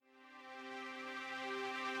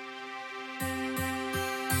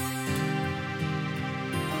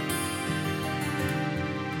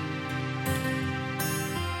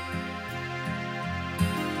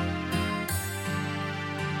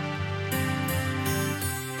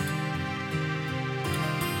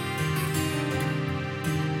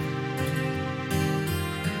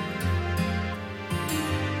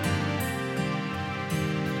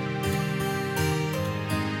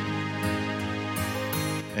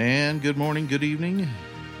And good morning, good evening,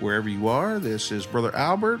 wherever you are. This is Brother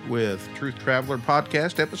Albert with Truth Traveler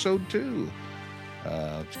Podcast, Episode 2.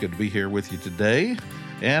 It's good to be here with you today.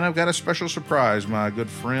 And I've got a special surprise. My good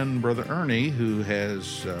friend, Brother Ernie, who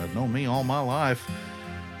has known me all my life,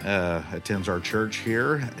 attends our church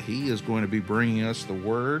here. He is going to be bringing us the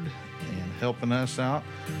Word and helping us out.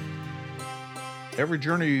 Every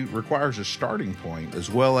journey requires a starting point as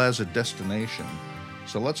well as a destination.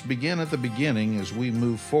 So let's begin at the beginning as we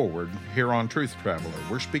move forward here on Truth Traveler.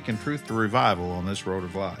 We're speaking truth to revival on this road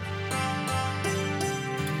of life.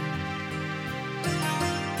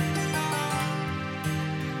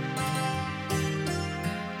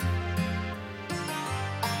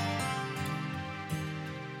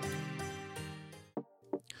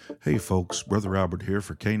 Hey folks, Brother Albert here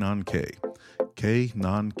for K-Non-K.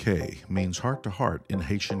 K-Non-K means heart to heart in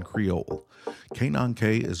Haitian Creole.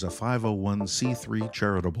 K-Non-K is a 501c3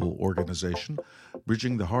 charitable organization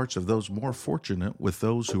bridging the hearts of those more fortunate with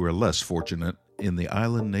those who are less fortunate in the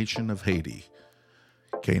island nation of Haiti.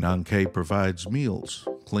 K-Non-K provides meals,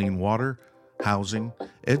 clean water, housing,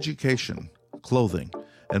 education, clothing,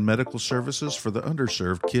 and medical services for the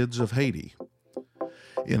underserved kids of Haiti.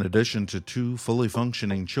 In addition to 2 fully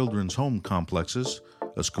functioning children's home complexes,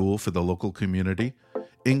 a school for the local community,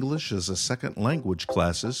 English as a second language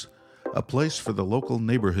classes, a place for the local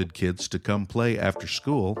neighborhood kids to come play after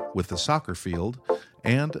school with a soccer field,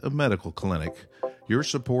 and a medical clinic, your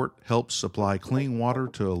support helps supply clean water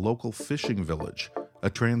to a local fishing village, a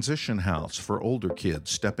transition house for older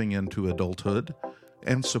kids stepping into adulthood,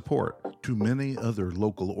 and support to many other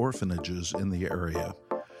local orphanages in the area.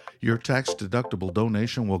 Your tax-deductible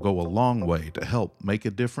donation will go a long way to help make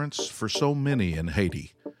a difference for so many in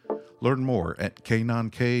Haiti. Learn more at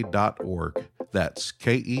knanke.org. That's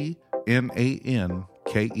KENANKE.org.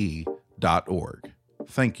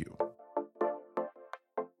 Thank you.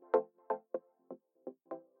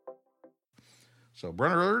 So,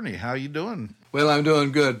 Brother Ernie, how you doing? Well, I'm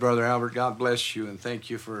doing good, Brother Albert. God bless you, and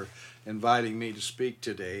thank you for inviting me to speak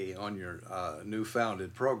today on your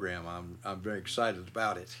new-founded program. I'm very excited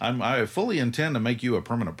about it. I fully intend to make you a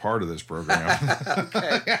permanent part of this program.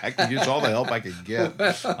 I can use all the help I could get,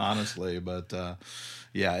 honestly. But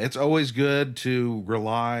yeah, it's always good to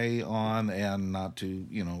rely on and not to,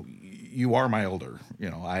 you are my elder.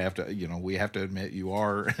 I have to, we have to admit you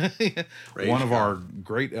are one of our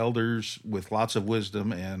great elders with lots of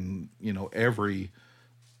wisdom, and, every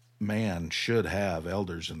man should have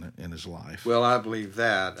elders in his life. Well, I believe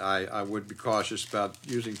that. I would be cautious about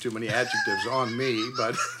using too many adjectives on me,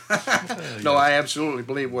 but no, I absolutely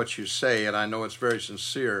believe what you say, and I know it's very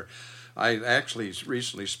sincere. I actually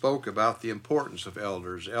recently spoke about the importance of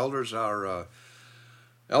elders. Elders are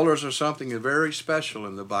something very special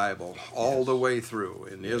in the Bible, all the way through.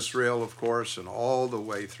 In Israel, of course, and all the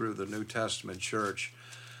way through the New Testament church.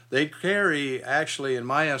 They carry, actually, in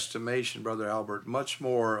my estimation, Brother Albert, much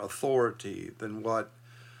more authority than what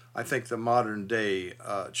I think the modern day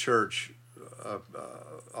church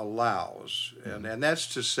allows. And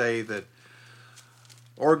that's to say that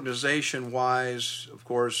organization-wise, of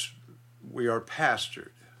course, we are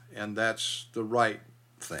pastored, and that's the right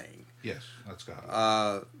thing. Yes, that's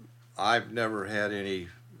God. I've never had any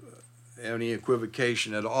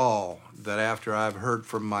equivocation at all that after I've heard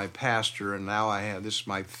from my pastor, and now this is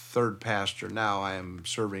my third pastor now I am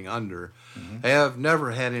serving under, I have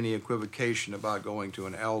never had any equivocation about going to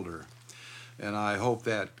an elder. And I hope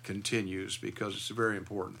that continues because it's a very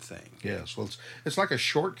important thing. Yes, well, it's like a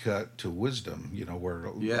shortcut to wisdom,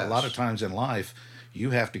 where Yes. a lot of times in life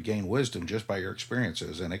you have to gain wisdom just by your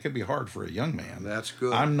experiences, and it can be hard for a young man. That's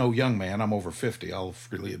good. I'm no young man. I'm over 50. I'll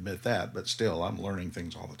freely admit that, but still, I'm learning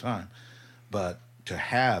things all the time. But to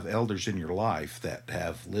have elders in your life that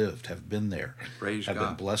have lived, have been there, Praise have God.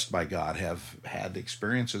 been blessed by God, have had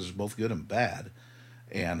experiences both good and bad,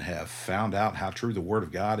 and have found out how true the Word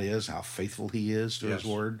of God is, how faithful He is to His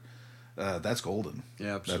Word, that's golden.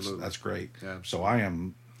 Yeah, absolutely. That's great. Yeah, so I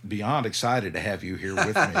am beyond excited to have you here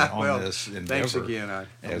with me on this endeavor. Thanks again. I'm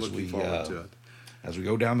looking forward to it. As we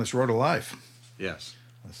go down this road of life. Yes.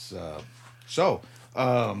 So,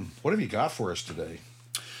 what have you got for us today?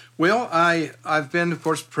 Well, I've been, of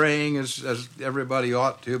course, praying as everybody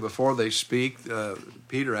ought to before they speak.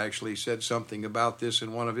 Peter actually said something about this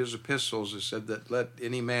in one of his epistles. He said that let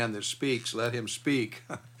any man that speaks, let him speak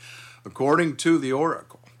according to the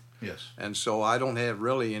oracle. Yes. And so I don't have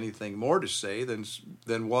really anything more to say than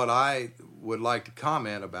what I would like to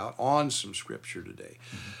comment about on some scripture today.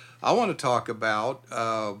 Mm-hmm. I want to talk about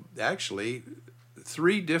actually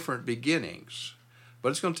 3 different beginnings, but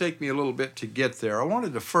it's going to take me a little bit to get there. I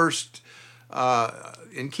wanted to first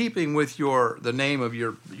In keeping with the name of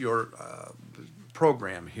your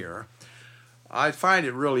program here, I find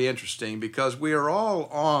it really interesting because we are all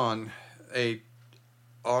on a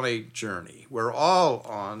journey.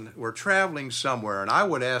 We're traveling somewhere, and I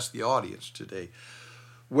would ask the audience today,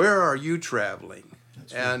 where are you traveling?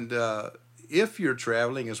 That's and if you're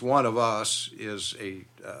traveling, as one of us is a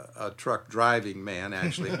truck driving man,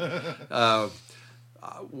 actually,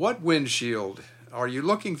 what windshield are you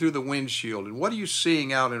looking through the windshield, and what are you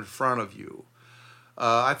seeing out in front of you?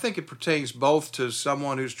 I think it pertains both to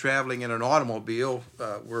someone who's traveling in an automobile.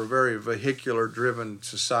 We're a very vehicular-driven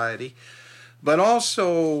society. But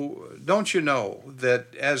also, don't you know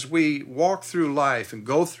that as we walk through life and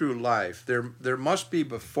go through life, there must be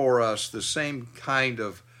before us the same kind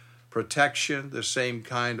of protection, the same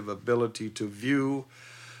kind of ability to view.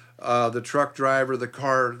 The truck driver,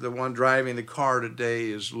 the one driving the car today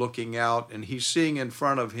is looking out, and he's seeing in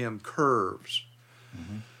front of him curves.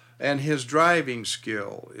 Mm-hmm. And his driving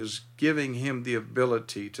skill is giving him the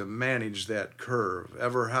ability to manage that curve,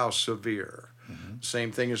 ever how severe. Mm-hmm.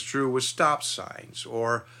 Same thing is true with stop signs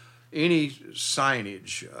or any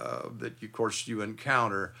signage that, of course, you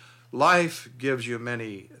encounter. Life gives you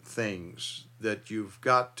many things that you've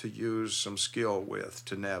got to use some skill with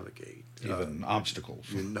to navigate. Even obstacles.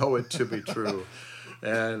 You know it to be true.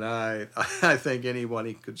 And I think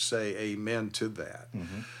anyone could say amen to that.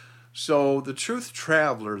 Mm-hmm. So the truth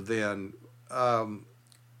traveler then,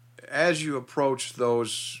 as you approach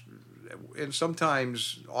those, and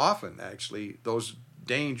sometimes, often actually, those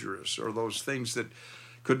dangerous or those things that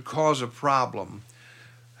could cause a problem,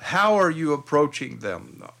 how are you approaching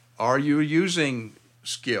them? Are you using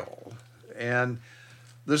skill? And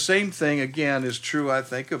the same thing, again, is true, I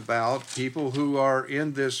think, about people who are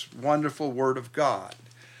in this wonderful Word of God.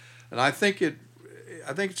 And I think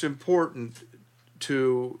it's important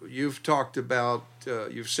you've talked about,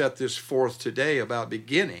 you've set this forth today about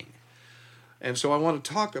beginning. And so I want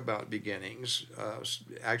to talk about beginnings,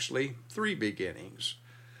 actually 3 beginnings.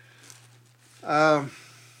 I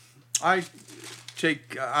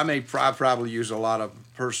probably use a lot of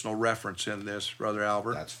personal reference in this, Brother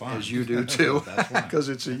Albert. That's fine. As you do too, because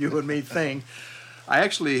it's a you and me thing. I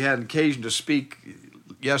actually had an occasion to speak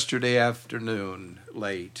yesterday afternoon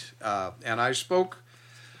late, and I spoke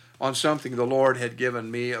on something the Lord had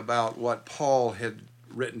given me about what Paul had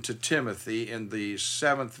written to Timothy in the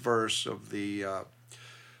 7th verse of the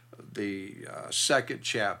 2nd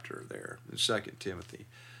chapter there, in 2 Timothy.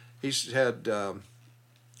 He said,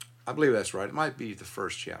 I believe that's right, it might be the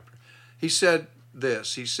 1st chapter. He said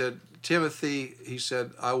this, he said, Timothy, he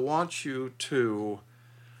said, I want you to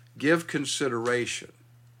give consideration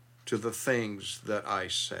to the things that I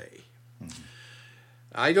say. Mm-hmm.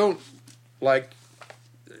 I don't, like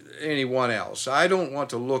anyone else, I don't want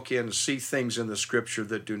to look in and see things in the Scripture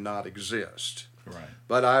that do not exist. Right.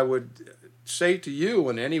 But I would say to you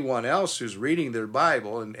and anyone else who's reading their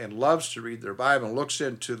Bible and loves to read their Bible and looks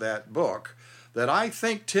into that book, that I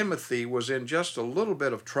think Timothy was in just a little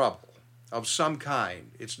bit of trouble of some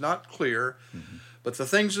kind. It's not clear, mm-hmm. but the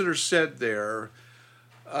things that are said there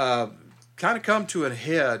kind of come to a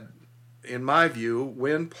head, in my view,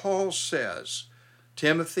 when Paul says,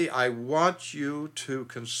 Timothy, I want you to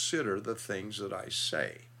consider the things that I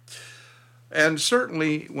say. And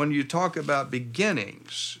certainly when you talk about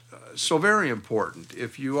beginnings, so very important.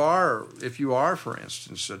 If you are, for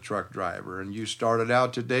instance, a truck driver and you started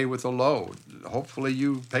out today with a load, hopefully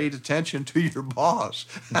you paid attention to your boss.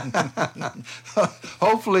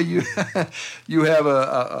 Hopefully you have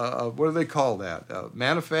a what do they call that? A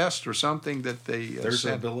manifest or something that they There's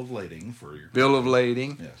a bill of lading for your bill of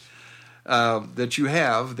lading. Yes. That you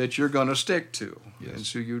have that you're going to stick to. Yes. And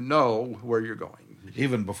so you know where you're going.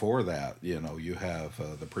 Even before that, you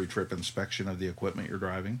have the pre-trip inspection of the equipment you're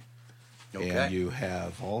driving. Okay. And you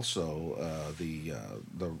have also the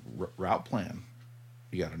route plan.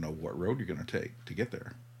 You got to know what road you're going to take to get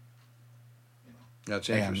there. That's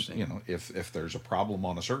interesting. And, if there's a problem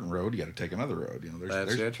on a certain road, you got to take another road.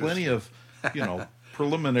 There's plenty of,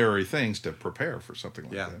 preliminary things to prepare for something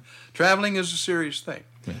like that. Traveling is a serious thing.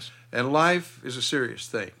 Yes. And life is a serious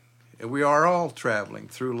thing. And we are all traveling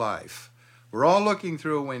through life. We're all looking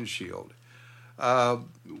through a windshield.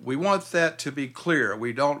 We want that to be clear.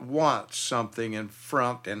 We don't want something in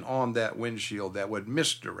front and on that windshield that would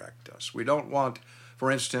misdirect us. We don't want, for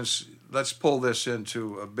instance, let's pull this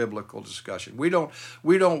into a biblical discussion. We don't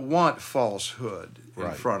want falsehood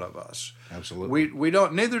in front of us. Absolutely. We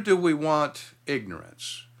don't. Neither do we want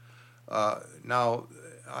ignorance. Now,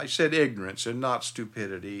 I said ignorance and not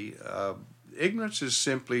stupidity. Ignorance is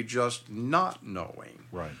simply just not knowing.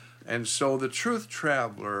 Right. And so the Truth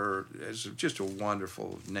Traveler is just a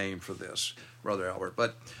wonderful name for this, Brother Albert.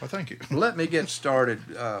 But Well, thank you. let me get started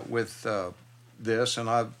with this, and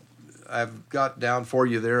I've got down for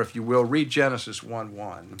you there, if you will. Read Genesis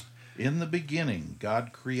 1:1. In the beginning,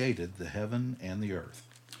 God created the heaven and the earth.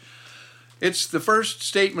 It's the first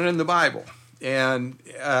statement in the Bible. And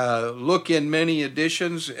look in many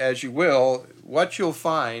editions, as you will, what you'll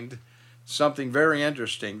find, something very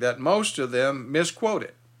interesting, that most of them misquote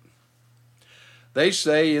it. They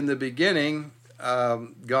say in the beginning,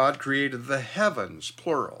 God created the heavens,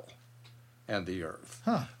 plural, and the earth.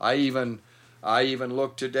 Huh. I even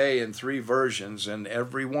looked today in 3 versions, and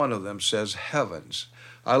every one of them says heavens.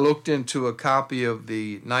 I looked into a copy of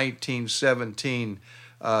the 1917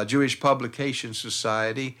 Jewish Publication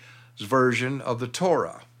Society's version of the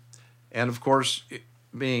Torah. And of course,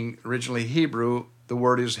 being originally Hebrew, the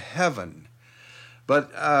word is heaven.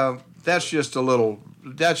 But that's just a little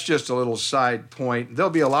side point.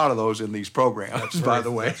 There'll be a lot of those in these programs, by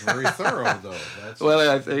the way. That's very thorough, though. Well,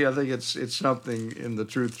 I think it's something in the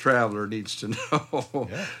Truth Traveler needs to know.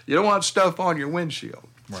 Yeah. You don't want stuff on your windshield.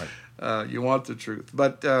 Right. You want the truth.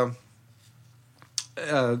 But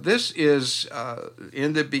this is,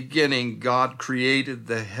 in the beginning, God created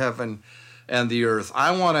the heaven and the earth.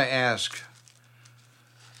 I want to ask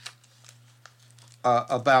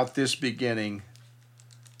about this beginning.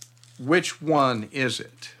 Which one is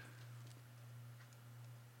it?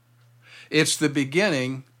 It's the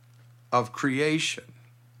beginning of creation.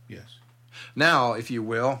 Yes. Now, if you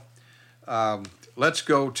will, let's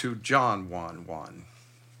go to John 1:1.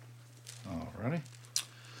 All righty.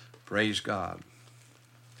 Praise God.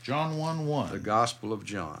 John 1:1. The Gospel of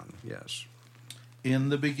John, yes. In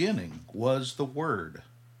the beginning was the Word.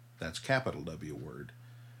 That's capital W Word.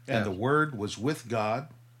 And the Word was with God,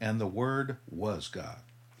 and the Word was God.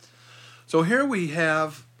 So here we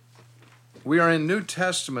are in New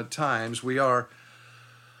Testament times. We are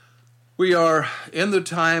in the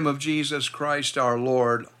time of Jesus Christ our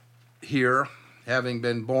Lord here, having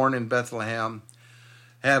been born in Bethlehem,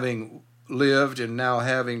 having lived and now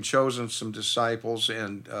having chosen some disciples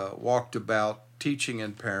and walked about teaching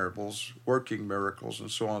in parables, working miracles, and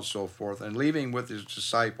so on and so forth, and leaving with his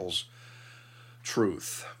disciples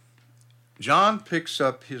truth. John picks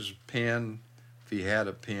up his pen, if he had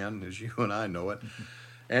a pen, as you and I know it,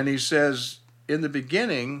 and he says, in the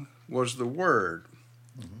beginning was the Word.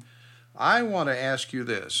 Mm-hmm. I want to ask you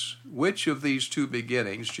this. Which of these two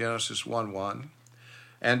beginnings, Genesis 1:1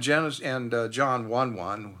 and John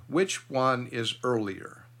 1:1, which one is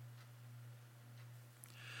earlier?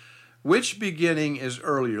 Which beginning is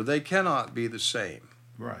earlier? They cannot be the same.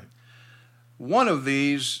 Right. One of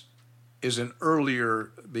these is an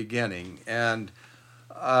earlier beginning, and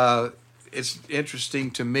it's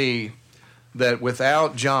interesting to me that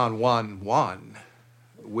without John 1:1,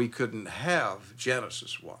 we couldn't have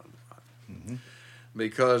Genesis 1:1, mm-hmm.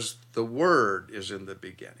 because the Word is in the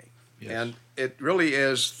beginning. Yes. And it really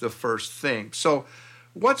is the first thing. So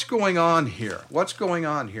what's going on here? Let's.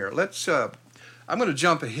 I'm going to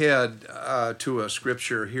jump ahead to a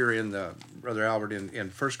scripture here in Brother Albert, in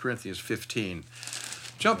 1 Corinthians 15.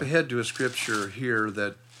 Jump ahead to a scripture here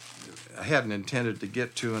that I hadn't intended to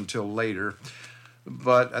get to until later,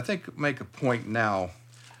 but I think make a point now.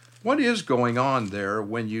 What is going on there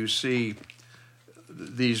when you see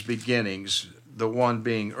these beginnings, the one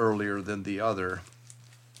being earlier than the other?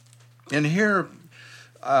 And here,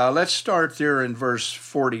 let's start there in verse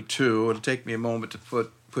 42. It'll take me a moment to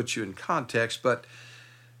put you in context, but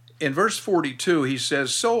in verse 42, he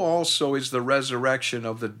says, so also is the resurrection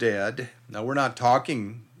of the dead. Now, we're not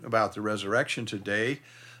talking about the resurrection today,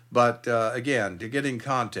 but again, to get in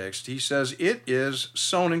context, he says, it is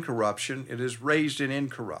sown in corruption, it is raised in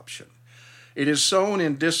incorruption. It is sown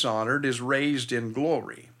in dishonor, it is raised in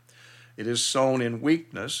glory. It is sown in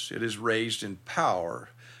weakness, it is raised in power.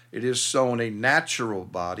 It is sown a natural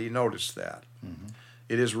body, notice that. Mm-hmm.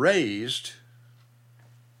 It is raised,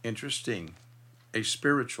 interesting, a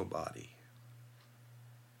spiritual body.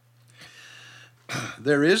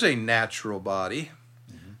 There is a natural body,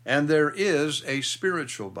 mm-hmm. and there is a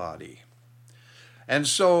spiritual body. And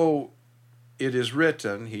so it is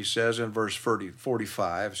written, he says in verse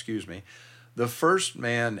 45, the first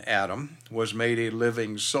man, Adam, was made a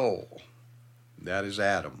living soul. That is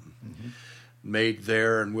Adam. Mm-hmm. Made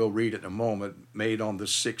there, and we'll read it in a moment, made on the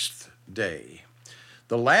 6th day.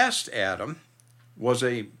 The last Adam was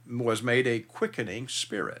made a quickening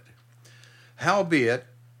spirit. Howbeit,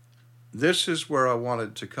 this is where I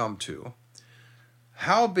wanted to come to.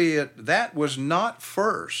 Howbeit, that was not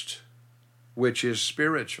first, which is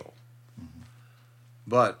spiritual, mm-hmm.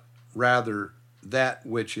 but rather that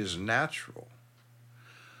which is natural,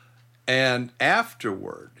 and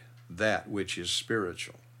afterward that which is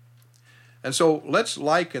spiritual. And so let's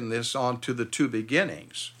liken this on to the two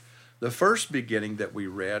beginnings. The first beginning that we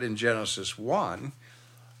read in Genesis 1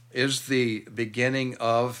 is the beginning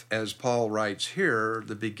of, as Paul writes here,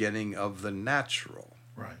 the beginning of the natural.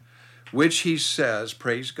 Right. Which he says,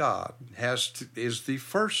 praise God, is the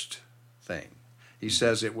first thing. He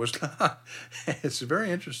says it was not. It's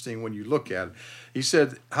very interesting when you look at it. He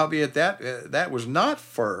said, howbeit that was not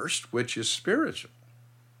first, which is spiritual.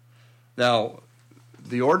 Now,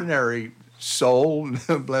 the ordinary soul,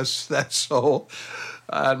 bless that soul,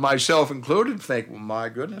 and myself included, think, well, my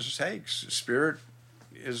goodness sakes, spirit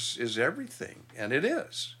is everything, and it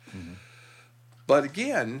is. Mm-hmm. But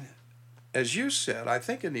again, as you said, I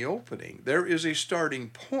think in the opening, there is a starting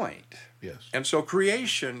point. Yes. And so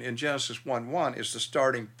creation in Genesis 1:1 is the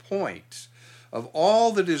starting point of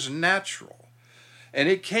all that is natural. And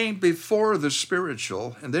it came before the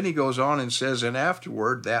spiritual, and then he goes on and says, and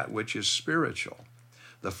afterward that which is spiritual.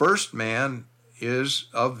 The first man is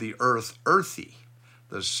of the earth, earthy.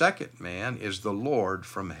 The second man is the Lord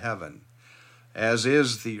from heaven. As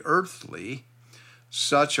is the earthly,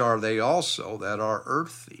 such are they also that are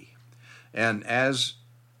earthy. And as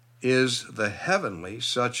is the heavenly,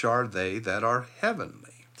 such are they that are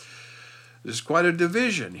heavenly. There's quite a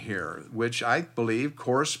division here, which I believe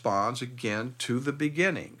corresponds again to the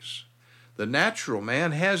beginnings. The natural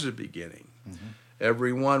man has a beginning. Mm-hmm.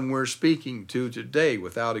 Everyone we're speaking to today,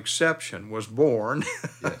 without exception, was born.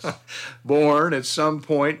 Yes. Born at some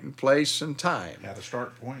point in place and time. At a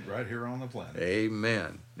start point right here on the planet.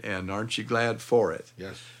 Amen. And aren't you glad for it?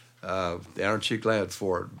 Yes. Aren't you glad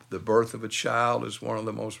for it? The birth of a child is one of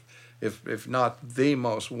the most, if not the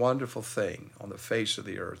most wonderful thing on the face of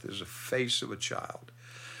the earth, is the face of a child.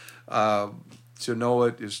 To know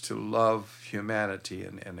it is to love humanity.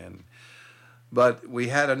 But we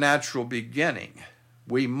had a natural beginning.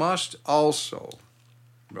 We must also,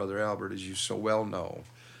 Brother Albert, as you so well know,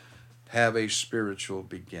 have a spiritual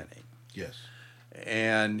beginning. Yes.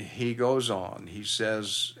 And he goes on, he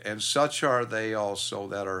says, and such are they also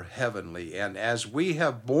that are heavenly. And as we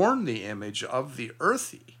have borne the image of the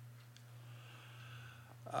earthy,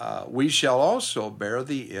 we shall also bear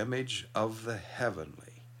the image of the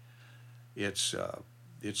heavenly. It's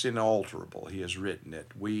inalterable. He has written it.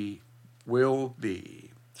 We will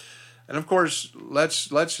be. And of course,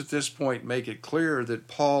 let's at this point make it clear that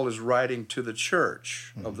Paul is writing to the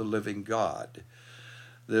church of the living God.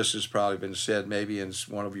 This has probably been said maybe in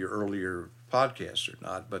one of your earlier podcasts or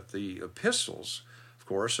not, but the epistles, of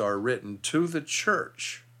course, are written to the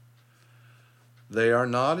church. They are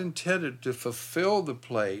not intended to fulfill the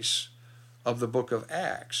place of the book of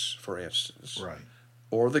Acts, for instance. Right.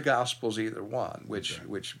 Or the Gospels, either one, which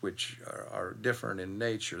are different in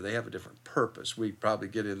nature. They have a different purpose. We probably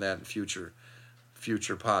get in that in future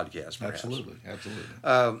podcasts, perhaps. Absolutely.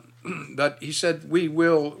 But he said, we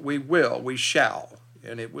shall,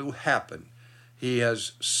 and it will happen. He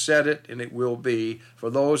has said it, and it will be for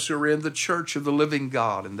those who are in the church of the living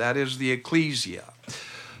God, and that is the ecclesia.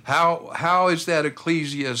 How is that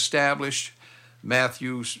ecclesia established?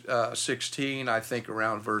 Matthew 16, I think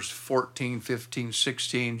around verse 14, 15,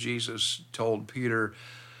 16, Jesus told Peter,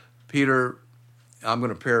 I'm going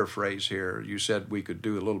to paraphrase here. You said we could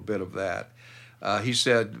do a little bit of that. He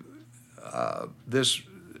said, this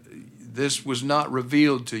was not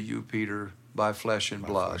revealed to you, Peter, by flesh and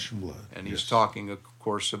blood. And he's talking, of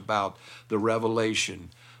course, about the revelation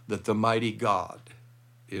that the mighty God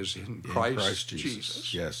is in Christ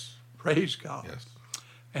Jesus. Yes. Praise God. Yes.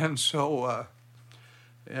 And so...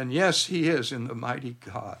 and yes, he is in the mighty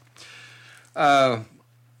God. As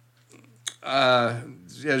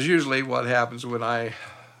usually what happens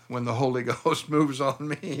when the Holy Ghost moves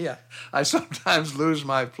on me, I sometimes lose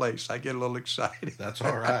my place. I get a little excited. That's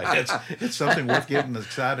all right. It's something worth getting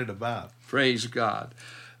excited about. Praise God.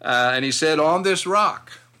 And he said, on this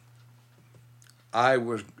rock,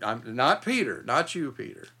 I'm not Peter, not you,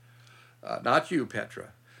 Peter, not you,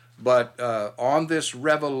 Petra. But on this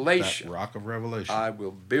revelation, that rock of revelation, I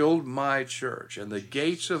will build my church, and the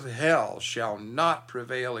gates of hell shall not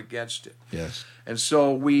prevail against it. Yes. And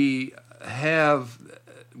so we have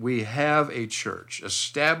a church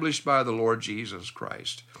established by the Lord Jesus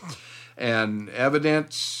Christ. And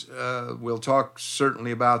evidence, we'll talk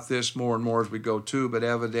certainly about this more and more as we go too, but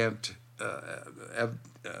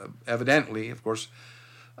evidently, of course,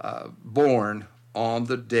 born on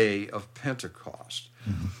the day of Pentecost.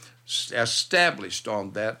 Mm-hmm. Established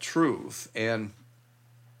on that truth, and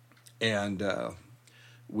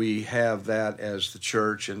we have that as the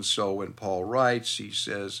church. And so when Paul writes, he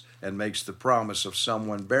says, and makes the promise of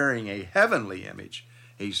someone bearing a heavenly image,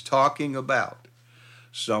 he's talking about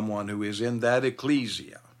someone who is in that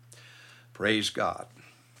ecclesia. Praise God.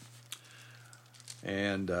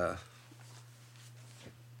 And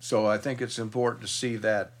so I think it's important to see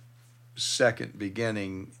that second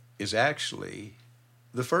beginning is actually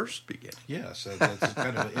the first beginning. Yes, that's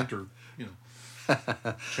kind of an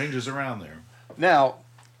changes around there. Now,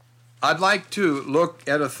 I'd like to look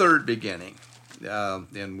at a third beginning,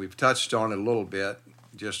 and we've touched on it a little bit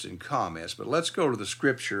just in comments, but let's go to the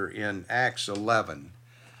scripture in Acts 11.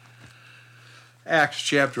 Acts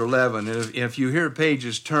chapter 11. If you hear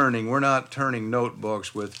pages turning, we're not turning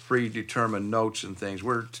notebooks with predetermined notes and things.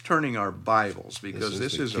 We're turning our Bibles, because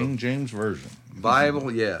this is King James Version.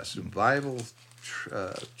 Bible, yes, Bible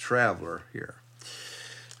traveler here.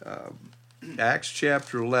 Acts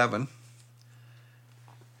chapter 11,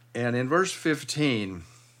 and in verse 15,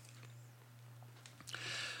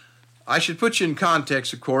 I should put you in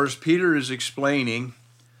context, of course. Peter is explaining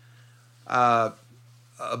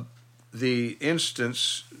the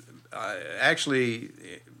instance, actually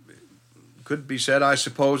could be said, I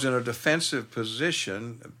suppose, in a defensive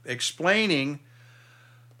position, explaining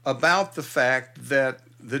about the fact that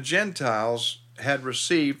the Gentiles had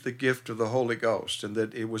received the gift of the Holy Ghost, and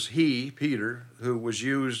that it was he, Peter, who was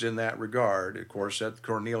used in that regard, of course, at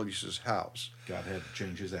Cornelius' house. God had to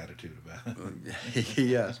change his attitude about it.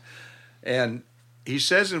 Yes. And he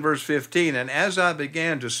says in verse 15, and as I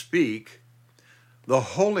began to speak, the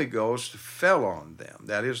Holy Ghost fell on them,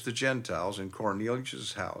 that is the Gentiles, in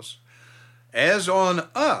Cornelius' house, as on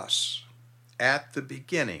us at the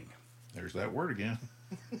beginning. There's that word again.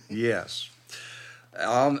 Yes,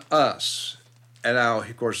 on us. And now,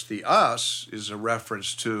 of course, the us is a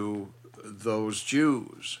reference to those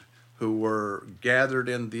Jews who were gathered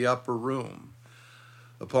in the upper room,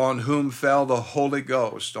 upon whom fell the Holy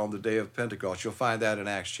Ghost on the day of Pentecost. You'll find that in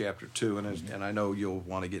Acts chapter 2, and I know you'll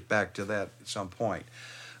want to get back to that at some point.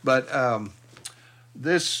 But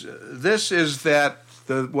this is that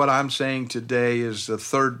what I'm saying today is the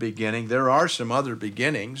third beginning. There are some other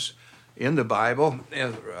beginnings in the Bible,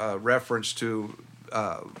 reference to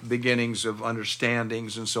beginnings of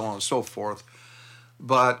understandings and so on and so forth.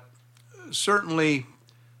 But certainly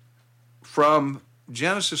from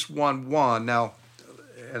Genesis 1:1, now,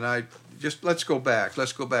 and let's go back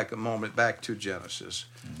a moment, back to Genesis.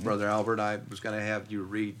 Mm-hmm. Brother Albert, I was going to have you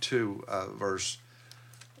read too, verse,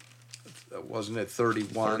 wasn't it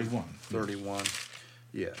 31? 31.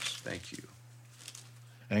 Yes, thank you.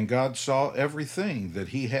 And God saw everything that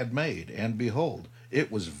he had made, and behold, it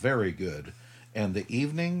was very good. And the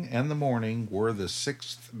evening and the morning were the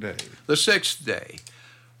sixth day. The sixth day.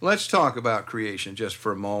 Let's talk about creation just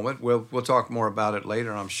for a moment. We'll talk more about it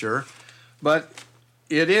later, I'm sure. But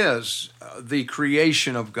it is the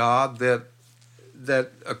creation of God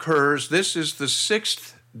that occurs. This is the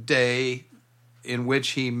sixth day in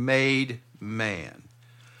which he made man.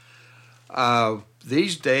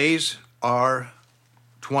 These days are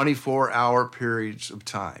 24-hour periods of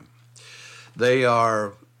time. They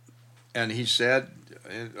are, and he said,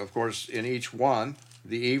 of course, in each one,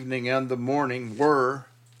 the evening and the morning were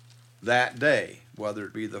that day, whether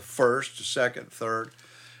it be the first, second, third,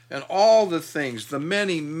 and all the things, the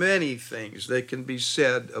many, many things that can be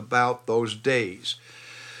said about those days.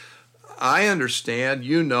 I understand,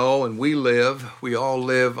 you know, and we all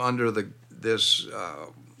live under this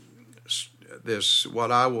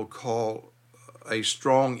what I will call a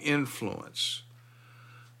strong influence,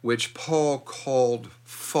 which Paul called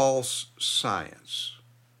false science.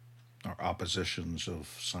 Or oppositions of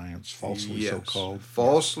science, falsely so-called.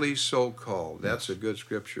 Falsely so-called. That's a good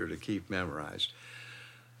scripture to keep memorized.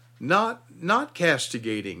 Not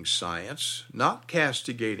castigating science, not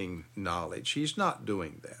castigating knowledge. He's not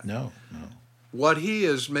doing that. No. What he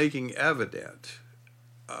is making evident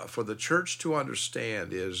for the church to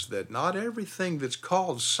understand is that not everything that's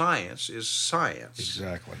called science is science.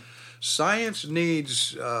 Exactly. Science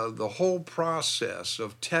needs the whole process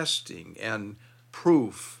of testing and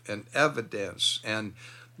proof and evidence, and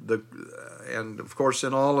of course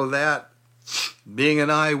in all of that, being an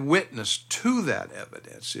eyewitness to that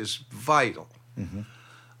evidence is vital. Mm-hmm.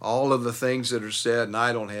 All of the things that are said, and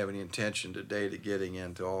I don't have any intention today to getting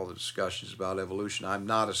into all the discussions about evolution. I'm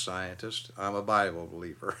not a scientist. I'm a Bible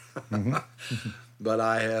believer. Mm-hmm. But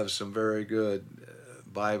I have some very good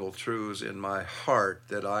Bible truths in my heart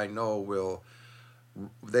that I know will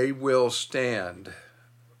stand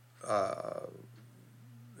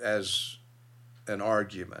as an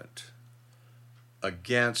argument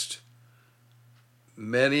against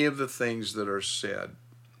many of the things that are said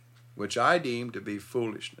which I deem to be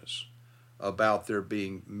foolishness, about there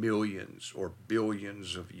being millions or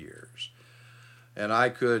billions of years. And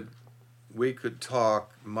we could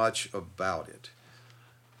talk much about it.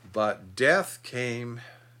 But death came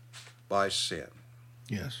by sin.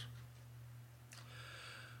 Yes.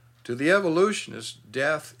 To the evolutionist,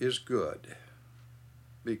 death is good,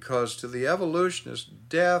 because to the evolutionist,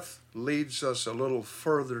 death leads us a little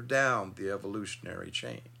further down the evolutionary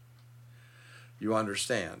chain. You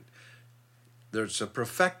understand? There's a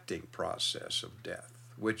perfecting process of death,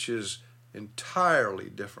 which is entirely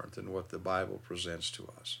different than what the Bible presents to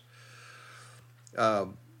us.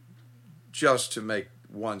 Just to make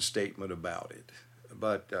one statement about it,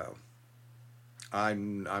 but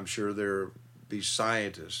I'm sure there be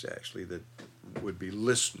scientists actually that would be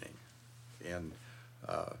listening and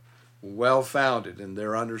well-founded in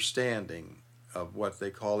their understanding of what they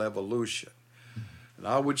call evolution. And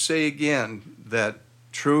I would say again that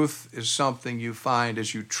truth is something you find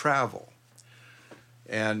as you travel,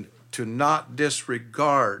 and to not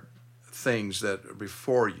disregard things that are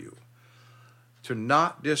before you, to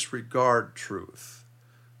not disregard truth,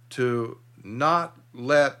 to not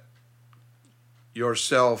let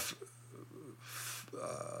yourself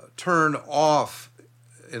turn off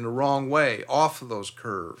in the wrong way, off of those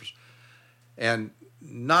curves, and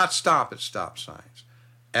not stop at stop signs,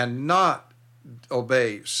 and not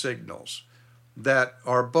obey signals that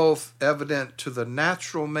are both evident to the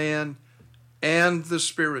natural man and the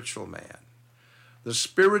spiritual man. The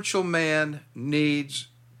spiritual man needs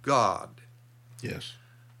God. Yes.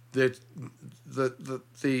 The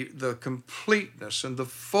completeness and the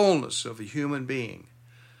fullness of a human being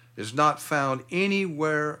is not found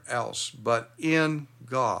anywhere else but in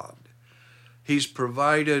God. He's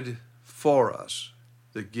provided for us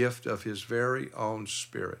the gift of his very own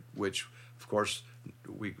Spirit, which, of course,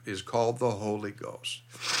 is called the Holy Ghost.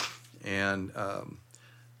 And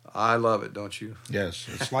I love it, don't you? Yes.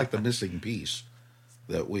 It's like the missing piece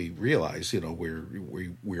that we realize,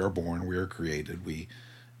 we are born, we are created, we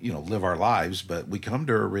live our lives, but we come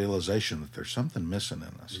to a realization that there's something missing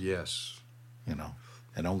in us. Yes.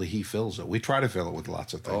 And only he fills it. We try to fill it with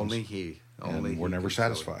lots of things. Only he. And we're never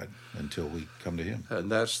satisfied until we come to him.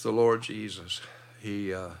 And that's the Lord Jesus.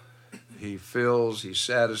 He fills, he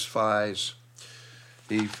satisfies,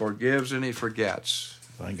 he forgives, and he forgets.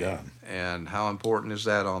 Thank God. And how important is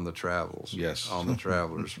that on the travels? Yes. On the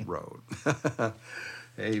traveler's road.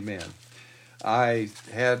 Amen. I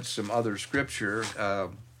had some other scripture.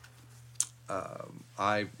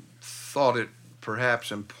 I thought it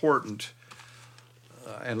perhaps important,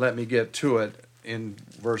 and let me get to it in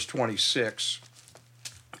verse 26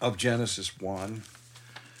 of Genesis 1.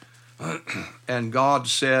 And God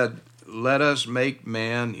said, "Let us make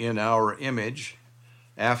man in our image,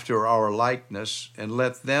 after our likeness, and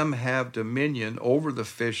let them have dominion over the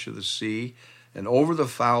fish of the sea, and over the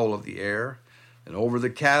fowl of the air, and over the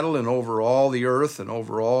cattle, and over all the earth, and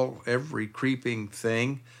over every creeping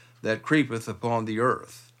thing that creepeth upon the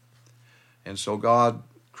earth." And so God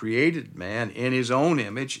created man in his own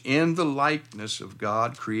image. In the likeness of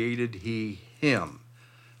God created he him,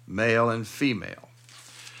 male and female.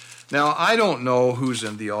 Now, I don't know who's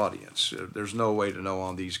in the audience. There's no way to know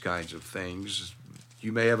on these kinds of things.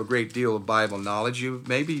 You may have a great deal of Bible knowledge. You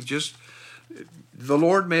maybe just, the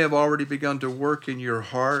Lord may have already begun to work in your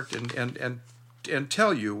heart and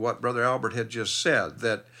tell you what Brother Albert had just said,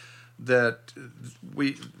 that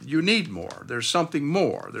you need more. There's something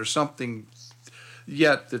more. There's something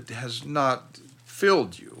yet that has not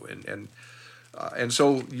filled you, and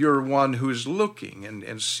so you're one who's looking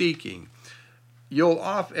and seeking.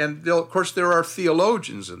 Of course, there are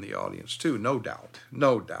theologians in the audience too, no doubt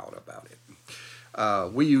about it.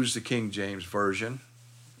 We use the King James Version,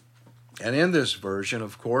 and in this version,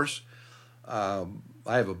 of course, I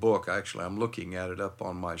have a book. Actually, I'm looking at it up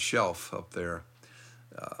on my shelf up there.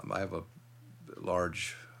 I have a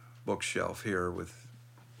large bookshelf here with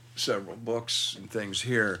several books and things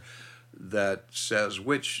here that says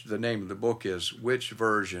the name of the book is "Which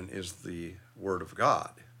Version is the Word of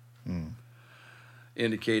God?"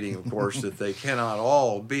 Indicating, of course, that they cannot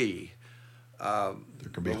all be. There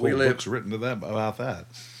could be whole books written to them about that.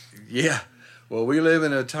 Yeah. Well, we live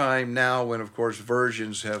in a time now when, of course,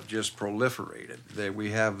 versions have just proliferated.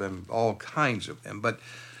 We have them, all kinds of them. But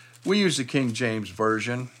we use the King James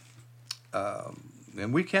Version,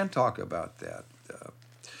 and we can talk about that.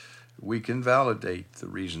 We can validate the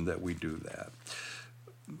reason that we do that.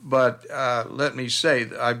 But let me say,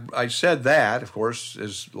 I said that, of course,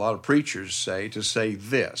 as a lot of preachers say, to say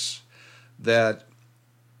this, that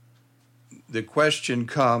the question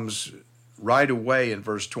comes, right away in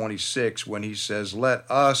verse 26 when he says, "Let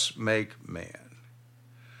us make man."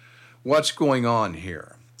 What's going on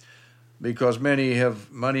here? Because many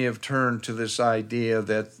have turned to this idea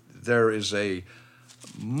that there is a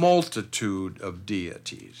multitude of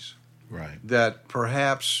deities. Right. That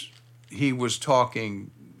perhaps he was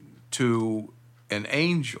talking to an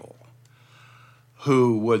angel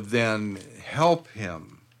who would then help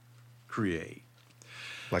him create.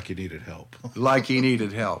 Like he needed help. Like he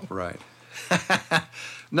needed help, right.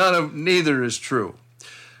 Neither is true.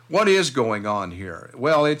 What is going on here?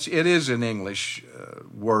 Well, it is an English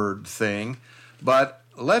word thing, but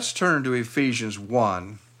let's turn to Ephesians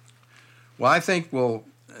 1. Well, I think will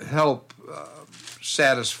help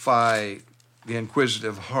satisfy the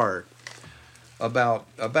inquisitive heart about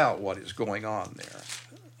what is going on there.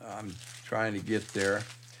 I'm trying to get there.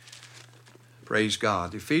 Praise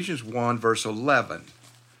God. Ephesians 1, verse 11.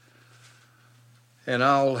 And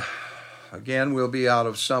we'll be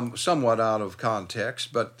somewhat out of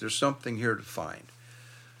context, but there's something here to find.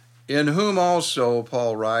 In whom also,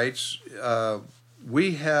 Paul writes,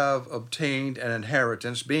 we have obtained an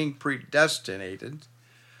inheritance, being predestinated,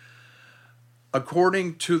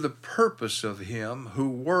 according to the purpose of him who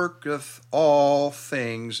worketh all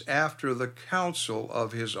things after the counsel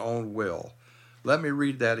of his own will. Let me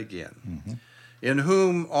read that again. Mm-hmm. In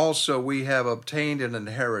whom also we have obtained an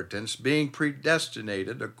inheritance, being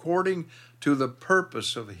predestinated according to the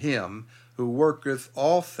purpose of him who worketh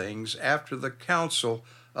all things after the counsel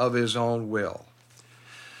of his own will.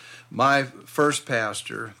 My first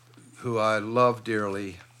pastor, who I love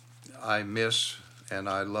dearly, I miss and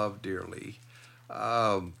I love dearly,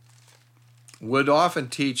 would often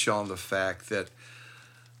teach on the fact that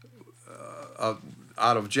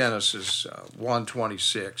out of Genesis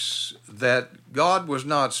 1:26, that God was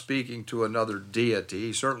not speaking to another deity.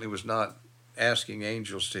 He certainly was not asking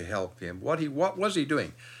angels to help him. What was he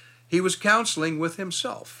doing? He was counseling with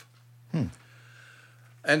himself.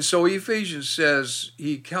 And so Ephesians says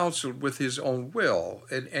he counseled with his own will.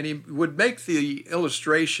 And he would make the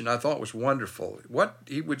illustration, I thought was wonderful. What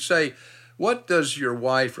he would say, what does your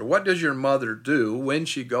wife or what does your mother do when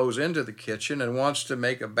she goes into the kitchen and wants to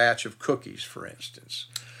make a batch of cookies, for instance?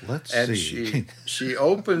 Let's see. she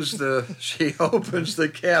opens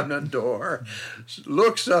the cabinet door,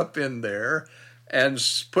 looks up in there, and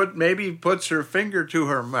puts her finger to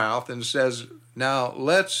her mouth and says, "Now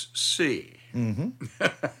let's see." Mm-hmm.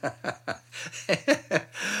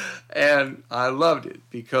 And I loved it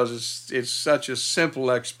because it's such a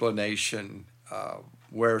simple explanation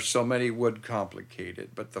where so many would complicate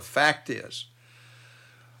it. But the fact is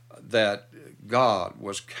that God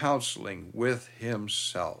was counseling with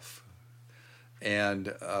himself.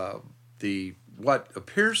 And what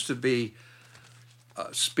appears to be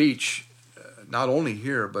speech, not only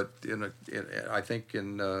here, but I think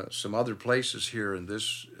in some other places here in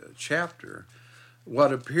this chapter,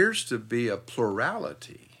 what appears to be a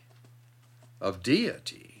plurality of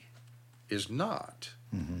deity is not.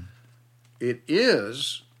 Mm-hmm. It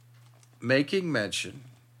is making mention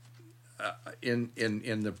in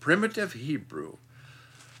the primitive Hebrew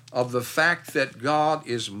of the fact that God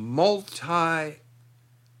is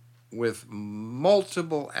with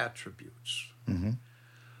multiple attributes. Mm-hmm.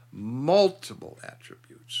 Multiple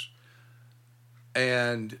attributes.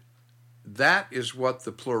 And that is what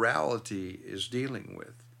the plurality is dealing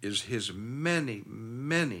with, is his many,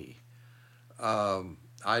 many,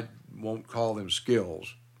 I won't call them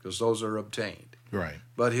skills, because those are obtained. Right.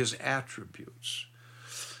 But his attributes.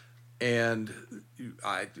 And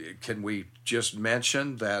can we just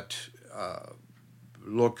mention that,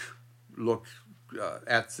 look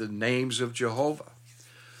at the names of Jehovah,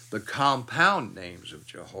 the compound names of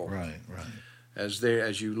Jehovah. Right.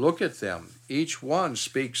 As you look at them, each one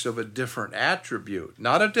speaks of a different attribute,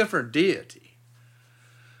 not a different deity,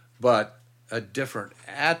 but a different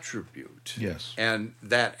attribute. Yes. And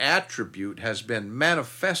that attribute has been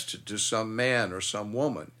manifested to some man or some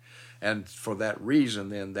woman. And for that reason,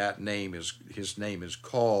 then, his name is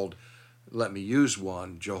called, let me use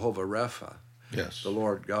one, Jehovah Rapha. Yes. The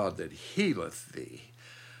Lord God that healeth thee.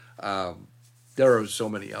 There are so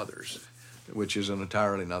many others, which is an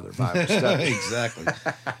entirely another Bible study. Exactly.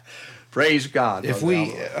 Praise God. If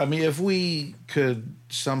we could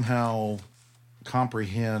somehow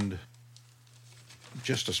comprehend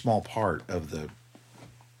just a small part of the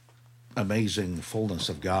amazing fullness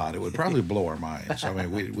of God, it would probably blow our minds. I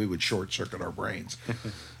mean, we would short circuit our brains.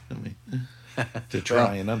 To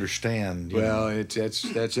try and understand.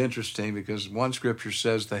 That's interesting because one scripture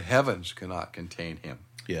says the heavens cannot contain him.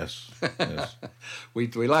 Yes. Yes. We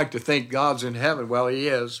like to think God's in heaven. Well, He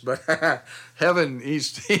is, but heaven,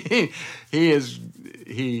 He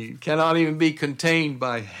cannot even be contained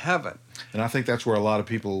by heaven. And I think that's where a lot of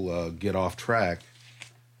people get off track.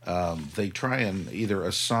 They try and either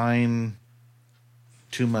assign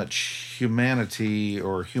too much humanity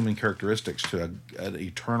or human characteristics to an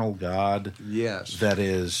eternal God. Yes.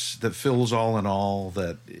 That fills all in all,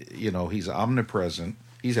 that, He's omnipresent.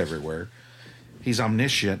 He's everywhere. He's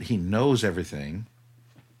omniscient. He knows everything.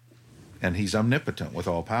 And He's omnipotent with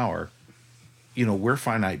all power. We're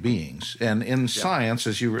finite beings. And in science,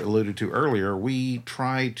 as you alluded to earlier, we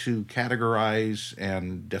try to categorize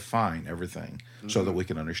and define everything so that we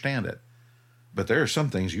can understand it. But there are some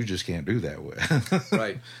things you just can't do that with.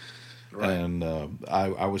 Right. And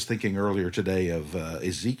I was thinking earlier today of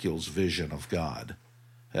Ezekiel's vision of God.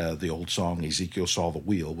 The old song, Ezekiel saw the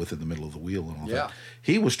wheel within the middle of the wheel and all that.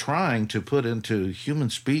 He was trying to put into human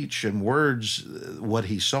speech and words what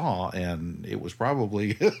he saw, and it was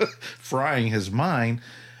probably frying his mind.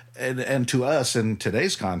 And to us, in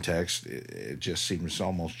today's context, it just seems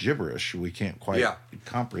almost gibberish. We can't quite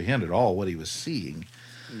comprehend at all what he was seeing.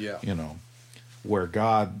 Yeah. Where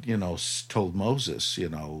God, told Moses,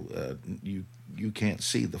 you can't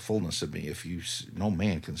see the fullness of me. No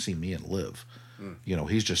man can see me and live.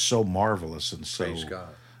 He's just so marvelous and so. Praise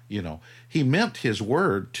God. He meant His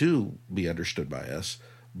word to be understood by us,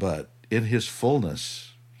 but in His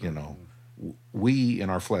fullness, we in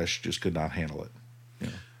our flesh just could not handle it.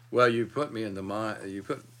 Well, you put me in the mind. You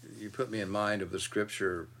put me in mind of the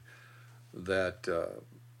scripture that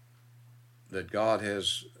that God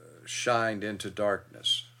has shined into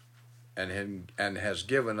darkness, and has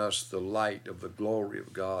given us the light of the glory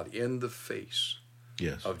of God in the face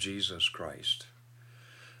of Jesus Christ.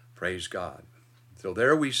 Praise God. So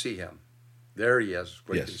there we see Him. There He is.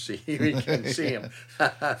 We can see Him.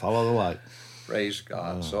 Follow the light. Praise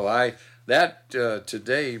God. So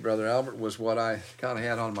today, Brother Albert, was what I kind of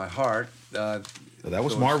had on my heart. That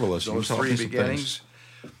was marvelous. Those three beginnings.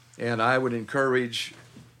 And I would encourage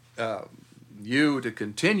you to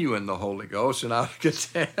continue in the Holy Ghost, and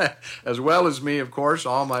as well as me, of course,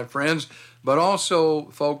 all my friends, but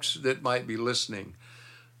also folks that might be listening,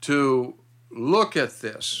 to look at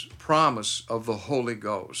this promise of the Holy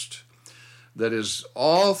Ghost that is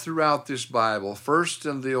all throughout this Bible, first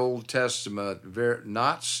in the Old Testament,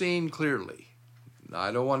 not seen clearly.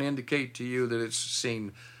 I don't want to indicate to you that it's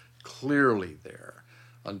seen clearly there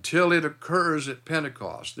until it occurs at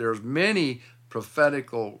Pentecost. There's many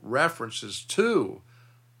prophetical references to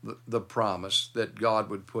the promise that God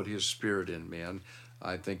would put His Spirit in men.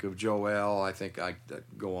 I think of Joel. I think I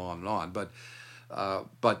go on and on, but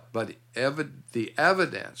the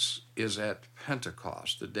evidence is at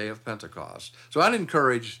Pentecost, the day of Pentecost. So I'd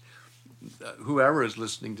encourage whoever is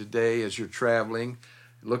listening today, as you're traveling,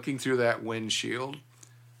 looking through that windshield,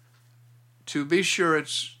 to be sure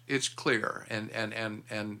it's clear, and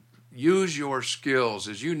use your skills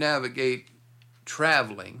as you navigate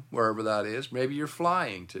traveling, wherever that is. Maybe you're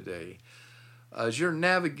flying today. As you're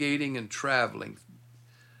navigating and traveling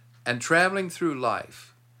through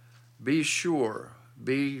life,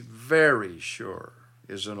 be very sure,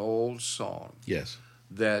 is an old song. Yes.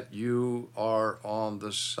 That you are on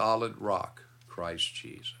the solid rock, Christ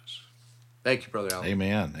Jesus. Thank you, Brother Allen.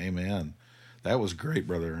 Amen. Amen. That was great,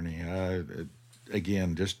 Brother Ernie.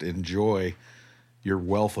 Again, just enjoy your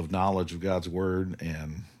wealth of knowledge of God's Word,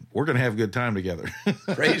 and we're going to have a good time together.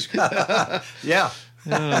 Praise God. Yeah.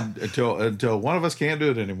 Until one of us can't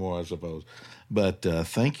do it anymore, I suppose. But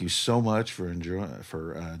thank you so much for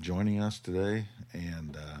joining us today.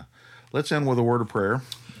 And let's end with a word of prayer.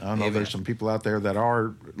 I know there's some people out there that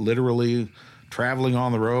are literally traveling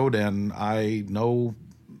on the road, and I know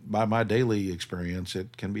by my daily experience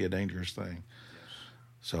it can be a dangerous thing.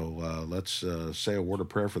 So let's say a word of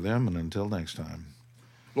prayer for them, and until next time.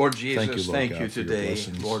 Lord Jesus, thank you God, today,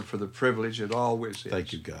 Lord, for the privilege it always is.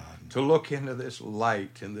 Thank you, God. To look into this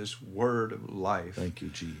light and this word of life. Thank you,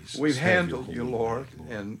 Jesus. We've handled you, Lord,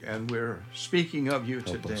 and we're speaking of you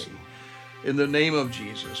today. In the name of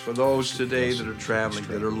Jesus, for those today that are traveling,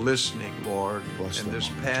 that are listening, Lord, in this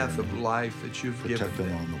path of life that you've given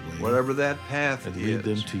them, whatever that path is, lead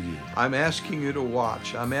them to you. I'm asking you to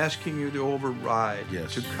watch. I'm asking you to override,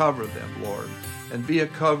 to cover them, Lord, and be a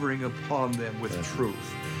covering upon them with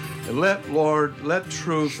truth. And let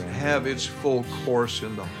truth have its full course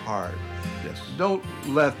in the heart. Yes. Don't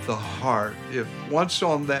let the heart, if once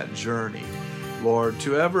on that journey, Lord,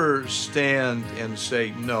 to ever stand and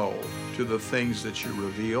say no to the things that you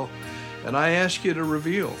reveal. And I ask you to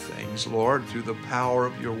reveal things, Lord, through the power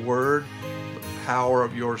of your word, the power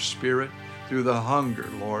of your Spirit, through the hunger,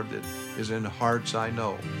 Lord, that is in hearts, I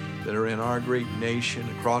know, that are in our great nation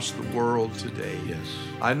across the world today. Yes.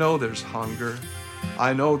 I know there's hunger.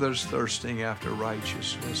 I know there's thirsting after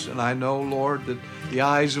righteousness. And I know, Lord, that the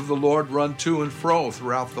eyes of the Lord run to and fro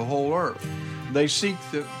throughout the whole earth. They seek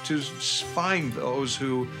to find those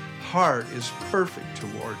whose heart is perfect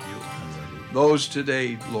toward you. Those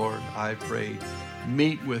today, Lord, I pray,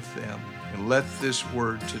 meet with them and let this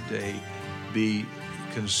word today be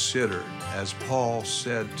considered, as Paul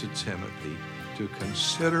said to Timothy, to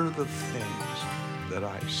consider the things that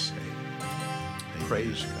I say. Amen.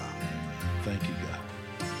 Praise God. Thank you, God.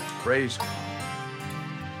 Praise God.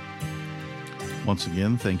 Once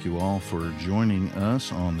again, thank you all for joining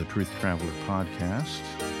us on the Truth Traveler podcast.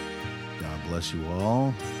 God bless you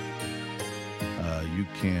all. You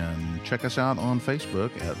can check us out on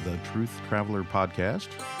Facebook at the Truth Traveler podcast.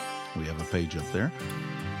 We have a page up there.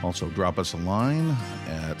 Also, drop us a line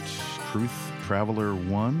at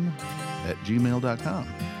truthtraveler1@gmail.com.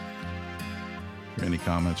 For any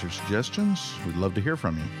comments or suggestions, we'd love to hear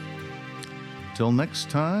from you. Till next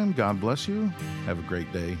time, God bless you. Have a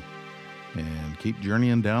great day. And keep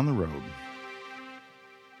journeying down the road.